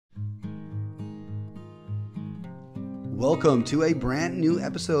Welcome to a brand new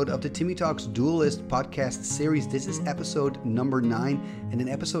episode of the Timmy Talks Duelist podcast series. This is episode number 9, and in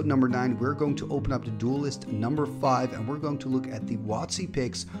episode number 9 we're going to open up the Duelist number 5 and we're going to look at the WOTC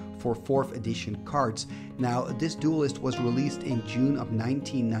Picks for 4th edition cards. Now, this Duelist was released in June of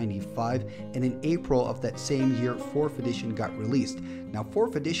 1995, and in April of that same year 4th edition got released. Now,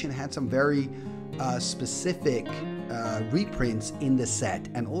 4th edition had some very specific reprints in the set,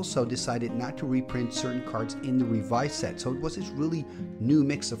 and also decided not to reprint certain cards in the revised set. So it was this really new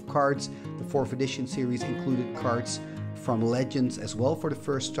mix of cards. The 4th edition series included cards from Legends as well for the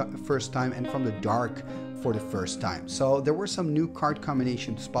first time, and from the Dark for the first time. So there were some new card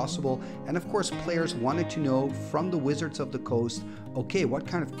combinations possible, and of course players wanted to know from the Wizards of the Coast, okay, what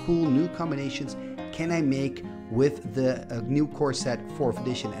kind of cool new combinations can I make with the new core set 4th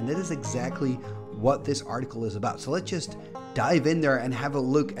edition? And that is exactly what this article is about. So let's just dive in there and have a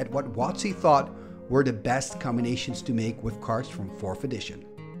look at what WOTC thought were the best combinations to make with cards from 4th edition.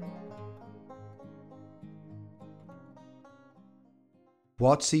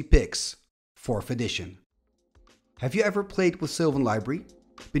 WOTC Picks 4th edition. Have you ever played with Sylvan Library?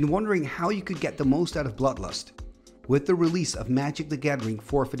 Been wondering how you could get the most out of Bloodlust? With the release of Magic the Gathering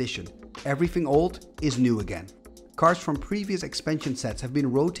 4th edition, everything old is new again. Cards from previous expansion sets have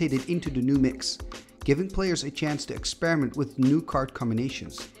been rotated into the new mix, giving players a chance to experiment with new card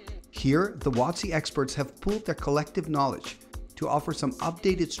combinations. Here, the WOTC experts have pooled their collective knowledge to offer some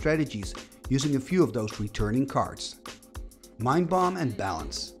updated strategies using a few of those returning cards. Mind Bomb and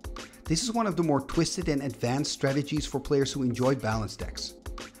Balance. This is one of the more twisted and advanced strategies for players who enjoy balance decks.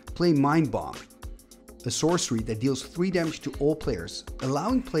 Play Mind Bomb, a sorcery that deals 3 damage to all players,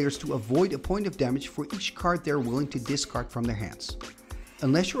 allowing players to avoid a point of damage for each card they're willing to discard from their hands.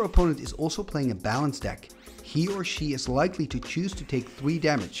 Unless your opponent is also playing a balance deck, he or she is likely to choose to take 3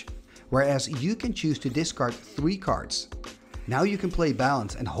 damage, whereas you can choose to discard 3 cards. Now you can play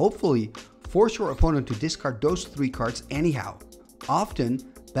balance and hopefully force your opponent to discard those 3 cards anyhow.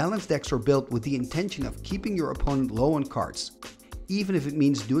 Often, balance decks are built with the intention of keeping your opponent low on cards, even if it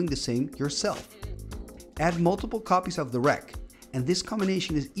means doing the same yourself. Add multiple copies of the Wreck, and this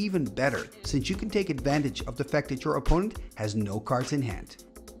combination is even better since you can take advantage of the fact that your opponent has no cards in hand.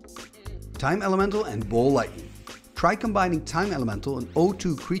 Time Elemental and Ball Lightning. Try combining Time Elemental, an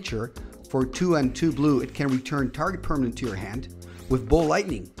 0/2 creature. For 2 and 2 blue, it can return target permanent to your hand, with Ball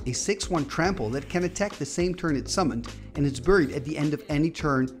Lightning, a 6/1 trample that can attack the same turn it's summoned, and it's buried at the end of any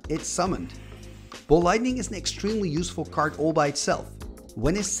turn it's summoned. Ball Lightning is an extremely useful card all by itself.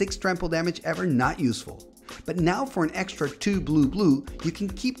 When is 6 trample damage ever not useful? But now for an extra 2 blue, you can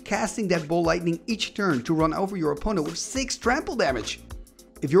keep casting that Ball Lightning each turn to run over your opponent with 6 trample damage.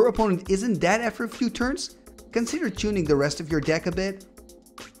 If your opponent isn't dead after a few turns, consider tuning the rest of your deck a bit.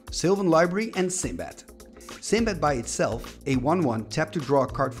 Sylvan Library and Sinbad. Sinbad by itself, a 1/1 tap to draw a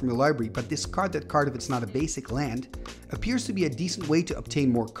card from your library but discard that card if it's not a basic land, appears to be a decent way to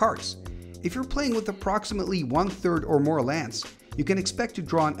obtain more cards. If you're playing with approximately 1/3 or more lands, you can expect to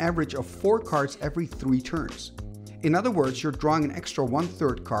draw an average of 4 cards every 3 turns. In other words, you're drawing an extra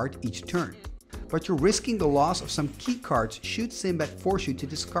 1/3 card each turn. But you're risking the loss of some key cards should Sinbad force you to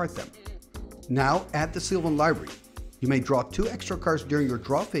discard them. Now add the Sylvan Library. You may draw 2 extra cards during your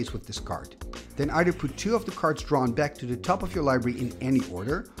draw phase with this card. Then either put 2 of the cards drawn back to the top of your library in any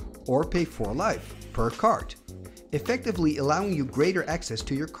order, or pay 4 life per card, effectively allowing you greater access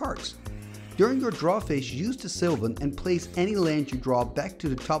to your cards. During your draw phase, use the Sylvan and place any land you draw back to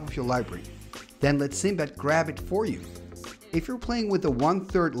the top of your library. Then let Sinbad grab it for you. If you're playing with a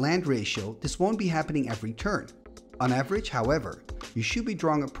 1/3 land ratio, this won't be happening every turn. On average, however, you should be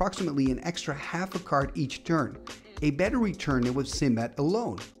drawing approximately an extra half a card each turn, a better return than with Sinbad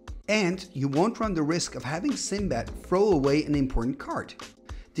alone. And you won't run the risk of having Sinbad throw away an important card.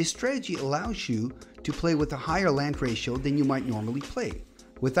 This strategy allows you to play with a higher land ratio than you might normally play,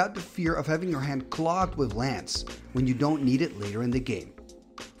 without the fear of having your hand clogged with lands when you don't need it later in the game.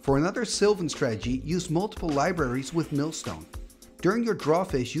 For another Sylvan strategy, use multiple libraries with Millstone. During your draw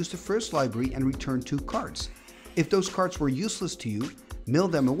phase, use the first library and return 2 cards. If those cards were useless to you, mill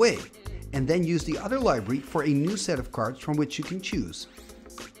them away, and then use the other library for a new set of cards from which you can choose.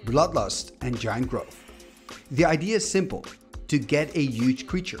 Bloodlust and Giant Growth. The idea is simple: to get a huge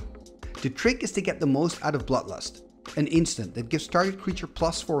creature. The trick is to get the most out of Bloodlust, an instant that gives target creature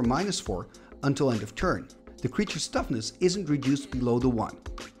 +4/-4 until end of turn. The creature's toughness isn't reduced below the 1.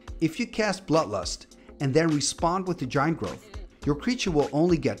 If you cast Bloodlust and then respond with the Giant Growth, your creature will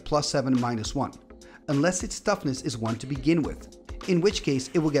only get +7/-1, unless its toughness is 1 to begin with, in which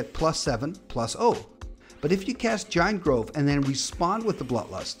case it will get +7/+0. But if you cast Giant Growth and then respond with the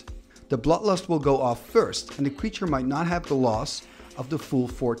Bloodlust, the Bloodlust will go off first, and the creature might not have the loss of the full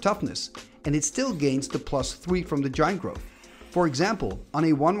 4 toughness, and it still gains the +3 from the giant growth. For example, on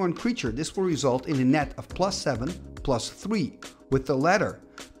a 1/1 creature, this will result in a net of +7, +3 with the latter,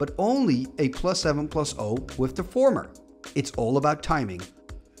 but only a +7/+0 with the former. It's all about timing.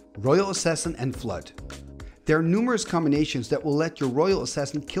 Royal Assassin and Flood. There are numerous combinations that will let your Royal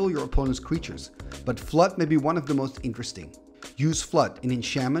Assassin kill your opponent's creatures, but Flood may be one of the most interesting. Use Flood in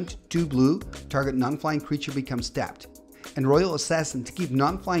enchantment, 2 blue, target non-flying creature becomes tapped, and Royal Assassin to keep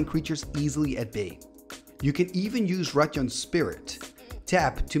non-flying creatures easily at bay. You can even use Radion's Spirit.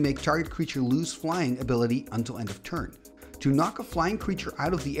 Tap to make target creature lose flying ability until end of turn, to knock a flying creature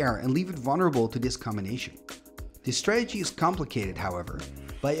out of the air and leave it vulnerable to this combination. This strategy is complicated, however,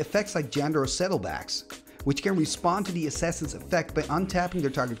 by effects like Jandor's Settlebacks, which can respond to the assassin's effect by untapping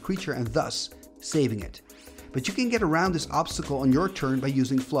their target creature and thus saving it. But you can get around this obstacle on your turn by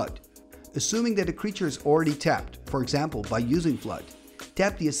using Flood. Assuming that a creature is already tapped, for example by using Flood,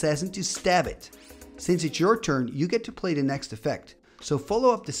 tap the assassin to stab it. Since it's your turn, you get to play the next effect, so follow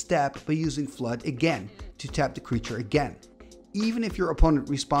up the stab by using Flood again to tap the creature again. Even if your opponent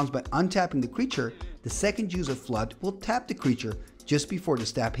responds by untapping the creature, the second use of Flood will tap the creature just before the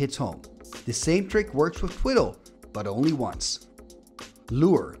stab hits home. The same trick works with Twiddle, but only once.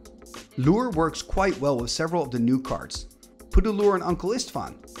 Lure. Lure works quite well with several of the new cards. Put a lure on Uncle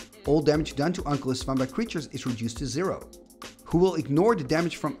Istvan. All damage done to Uncle Istvan by creatures is reduced to 0, who will ignore the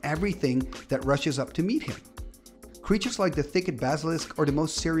damage from everything that rushes up to meet him. Creatures like the Thicket Basilisk are the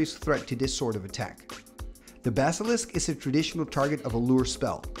most serious threat to this sort of attack. The Basilisk is a traditional target of a lure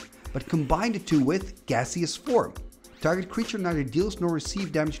spell, but combine the two with Gaseous Form. Target creature neither deals nor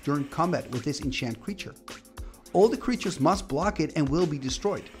receives damage during combat with this enchant creature. All the creatures must block it and will be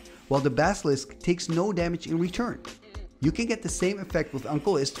destroyed, while the Basilisk takes no damage in return. You can get the same effect with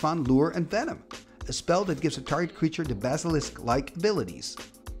Uncle Istvan, Lure, and Venom, a spell that gives a target creature the Basilisk-like abilities.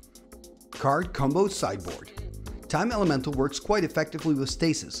 Card Combo Sideboard. Time Elemental works quite effectively with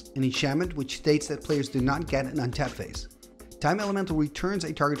Stasis, an enchantment which states that players do not get an untap phase. Time Elemental returns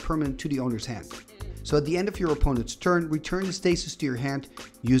a target permanent to the owner's hand. So at the end of your opponent's turn, return the Stasis to your hand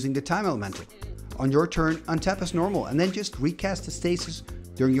using the Time Elemental. On your turn, untap as normal and then just recast the Stasis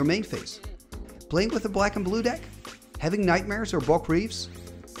during your main phase. Playing with a black and blue deck? Having nightmares or Bok Reeves?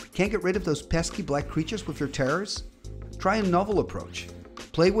 Can't get rid of those pesky black creatures with your terrors? Try a novel approach.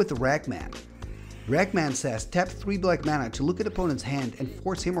 Play with the Ragman. Ragman says tap 3 black mana to look at opponent's hand and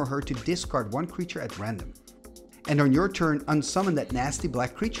force him or her to discard 1 creature at random. And on your turn, unsummon that nasty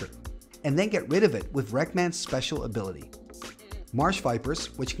black creature, and then get rid of it with Ragman's special ability. Marsh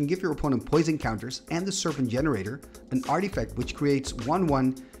Vipers, which can give your opponent poison counters, and the Serpent Generator, an artifact which creates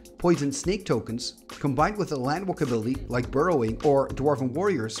 1/1 poison snake tokens, combined with a landwalk ability like Burrowing or Dwarven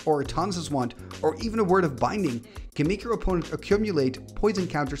Warriors or a Tanz's Wand or even a Word of Binding, can make your opponent accumulate poison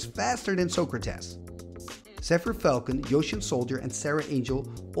counters faster than Socrates. Zephyr Falcon, Yoshin Soldier, and Sarah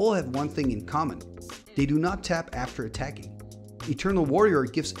Angel all have one thing in common. They do not tap after attacking. Eternal Warrior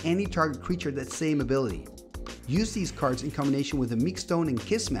gives any target creature that same ability. Use these cards in combination with a Meekstone and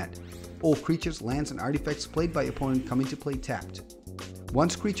Kismet. All creatures, lands, and artifacts played by opponent come into play tapped.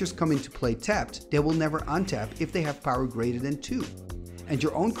 Once creatures come into play tapped, they will never untap if they have power greater than 2. And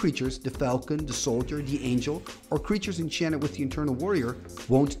your own creatures, the Falcon, the Soldier, the Angel, or creatures enchanted with the Eternal Warrior,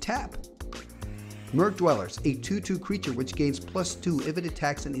 won't tap. Murk Dwellers, a 2/2 creature which gains +2 if it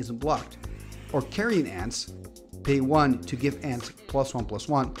attacks and isn't blocked. Or Carrion Ants, pay 1 to give ants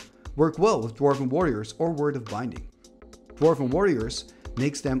 +1/+1, work well with Dwarven Warriors or Word of Binding. Dwarven Warriors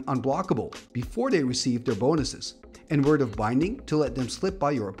makes them unblockable before they receive their bonuses, and Word of Binding to let them slip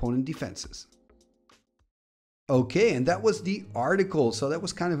by your opponent's defenses. Okay, and that was the article. So that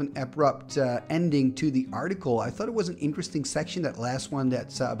was kind of an abrupt ending to the article. I thought it was an interesting section, that last one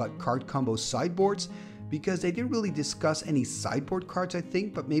that's about card combo sideboards, because they didn't really discuss any sideboard cards, I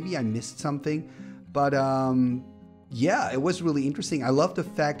think, but maybe I missed something. But yeah, it was really interesting. I love the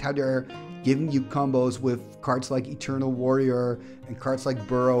fact how they're giving you combos with cards like Eternal Warrior and cards like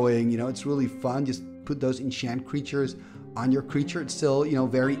Burrowing. You know, it's really fun. Just put those enchant creatures on your creature. It's still, you know,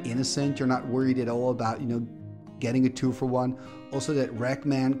 very innocent. You're not worried at all about, you know, getting a 2-for-1. Also, that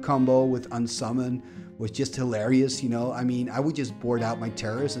Ragman combo with Unsummon was just hilarious. You know, I mean, I would just board out my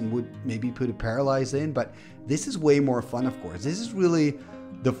terrors and would maybe put a Paralyze in, but this is way more fun, of course. This is really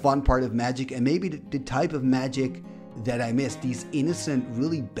the fun part of Magic, and maybe the type of Magic that I miss. These innocent,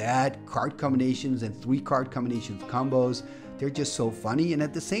 really bad card combinations and 3-card combinations combos. They're just so funny, and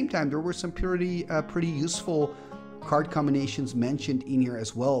at the same time, there were some pretty useful card combinations mentioned in here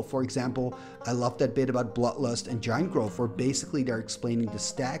as well. For example, I love that bit about Bloodlust and Giant Growth, where basically they're explaining the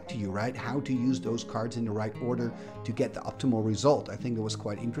stack to you, right? How to use those cards in the right order to get the optimal result. I think it was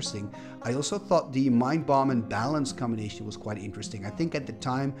quite interesting. I also thought the Mind Bomb and Balance combination was quite interesting. I think at the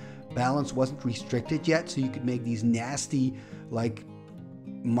time, Balance wasn't restricted yet, so you could make these nasty, like,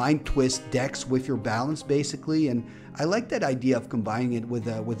 mind twist decks with your Balance basically, and I like that idea of combining it with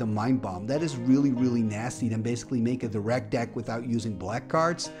a Mind Bomb. That is really, really nasty. Then basically make a direct deck without using black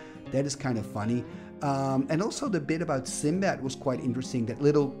cards. That is kind of funny. And also the bit about Sinbad was quite interesting. That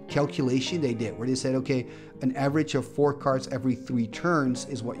little calculation they did where they said, okay, an average of 4 cards every 3 turns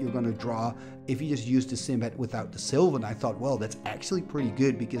is what you're going to draw if you just use the Sinbad without the Sylvan. I thought, well, that's actually pretty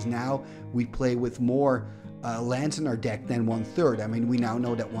good, because now we play with more lands in our deck than 1/3. I mean, we now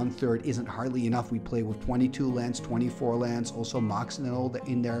know that 1/3 isn't hardly enough. We play with 22 lands, 24 lands, also Mox and all that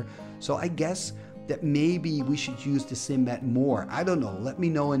in there. So I guess that maybe we should use the Sinbad more. I don't know. Let me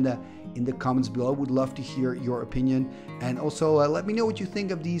know in the comments below. I would love to hear your opinion. And also let me know what you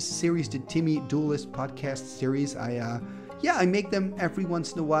think of these series, the Timmy Duelist podcast series. I make them every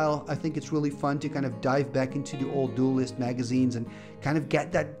once in a while. I think it's really fun to kind of dive back into the old Duelist magazines and kind of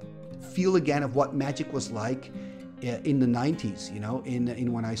get that feel again of what Magic was like in the 90s, you know,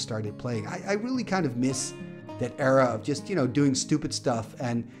 in when I started playing. I really kind of miss that era of just, you know, doing stupid stuff,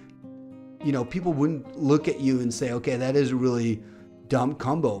 and, you know, people wouldn't look at you and say, okay, that is a really dumb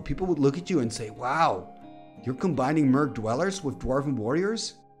combo. People would look at you and say, wow, you're combining Merc Dwellers with Dwarven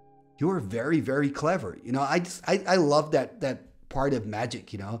Warriors? You are very, very clever. You know, I love that part of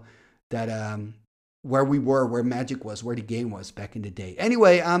Magic, you know, that where we were, where Magic was, where the game was back in the day.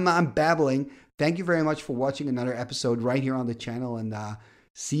 Anyway, I'm babbling. Thank you very much for watching another episode right here on the channel, and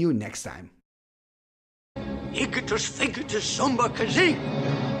see you next time. Igitus figitus sumba kazee.